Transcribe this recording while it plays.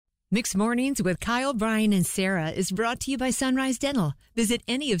Mixed Mornings with Kyle, Brian, and Sarah is brought to you by Sunrise Dental. Visit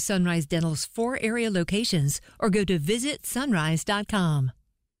any of Sunrise Dental's 4 area locations or go to visitsunrise.com.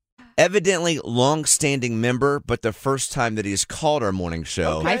 Evidently long-standing member, but the first time that he's called our morning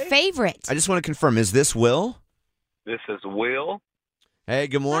show. Okay. My favorite. I just want to confirm, is this Will? This is Will. Hey,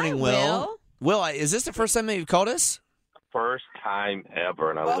 good morning, Hi, Will. Will, is this the first time that you've called us? First time ever,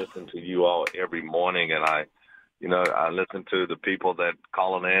 and I listen to you all every morning, and I listen to the people that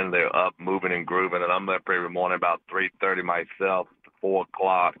calling in. They're up, moving and grooving, and I'm up every morning about 3:30 myself, 4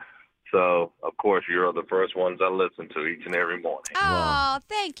 o'clock. So, of course, you're the first ones I listen to each and every morning. Oh,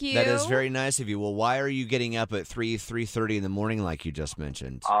 thank you. That is very nice of you. Well, why are you getting up at 3:30 in the morning like you just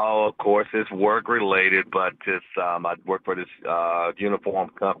mentioned? Oh, of course, it's work-related, but just I work for this uniform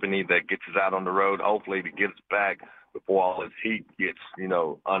company that gets us out on the road, hopefully to get us back before all this heat gets,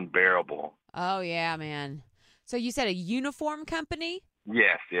 unbearable. Oh, yeah, man. So you said a uniform company?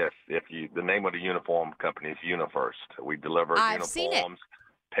 Yes. The name of the uniform company is UniFirst. We deliver I've seen it. uniforms,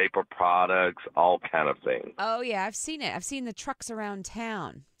 paper products, all kind of things. Oh, yeah, I've seen it. I've seen the trucks around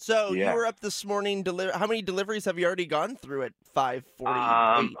town. So Yeah. you were up this morning. How many deliveries have you already gone through at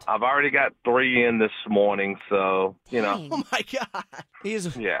 5:48? I've already got 3 in this morning, so, Dang. Oh, my God.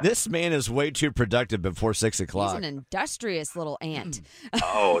 This man is way too productive before 6 He's o'clock. an industrious little ant.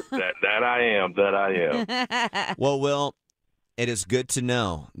 Oh, that I am. Well, Will, it is good to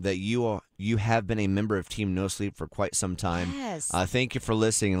know that you have been a member of Team No Sleep for quite some time. Yes. Thank you for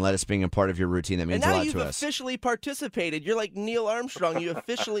listening and let us being a part of your routine. That means And a now lot you've to us. officially participated. You're like Neil Armstrong. You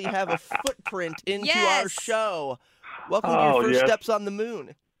officially have a footprint into Yes. our show. Welcome to Oh, your first yes. steps on the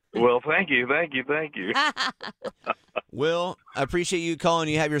moon. Well, thank you. Will, I appreciate you calling.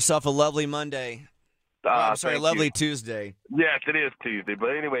 You have yourself a lovely Monday. I'm sorry, thank lovely you. Tuesday. Yes, it is Tuesday.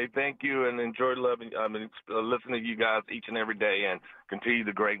 But anyway, thank you and enjoy listening to you guys each and every day and continue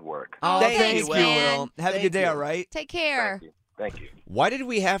the great work. Oh, Thank thanks, you, man. Will. Have a Thank good day, you. all right? Take care. Thank you. Why did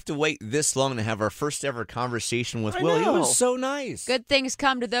we have to wait this long to have our first ever conversation with I Will? He know. was so nice. Good things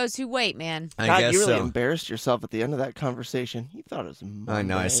come to those who wait, man. I God, guess you really so. embarrassed yourself at the end of that conversation. You thought it was Monday. I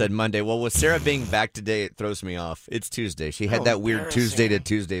know. I said Monday. Well, with Sarah being back today, it throws me off. It's Tuesday. She had How that weird embarrassing. Tuesday to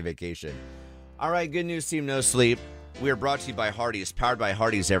Tuesday vacation. All right, good news, Team No Sleep. We are brought to you by Hardee's, powered by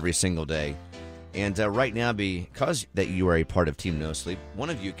Hardee's every single day. And right now, because that you are a part of Team No Sleep, one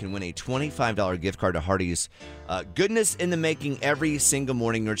of you can win a $25 gift card to Hardee's. Goodness in the making every single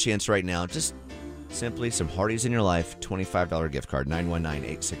morning. Your chance right now. Just simply some Hardee's in your life. $25 gift card.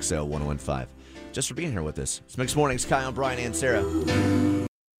 919-860-1015. Just for being here with us. It's Mixed Mornings. Kyle, Brian, and Sarah.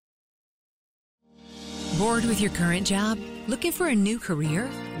 Bored with your current job? Looking for a new career?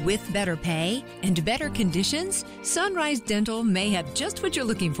 With better pay and better conditions? Sunrise Dental may have just what you're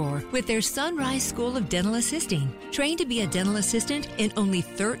looking for with their Sunrise School of Dental Assisting. Trained to be a dental assistant in only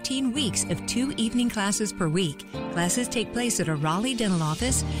 13 weeks of 2 evening classes per week. Classes take place at a Raleigh dental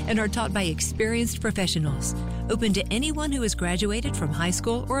office and are taught by experienced professionals. Open to anyone who has graduated from high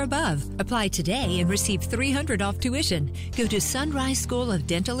school or above. Apply today and receive $300 off tuition. Go to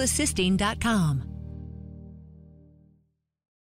sunriseschoolofdentalassisting.com.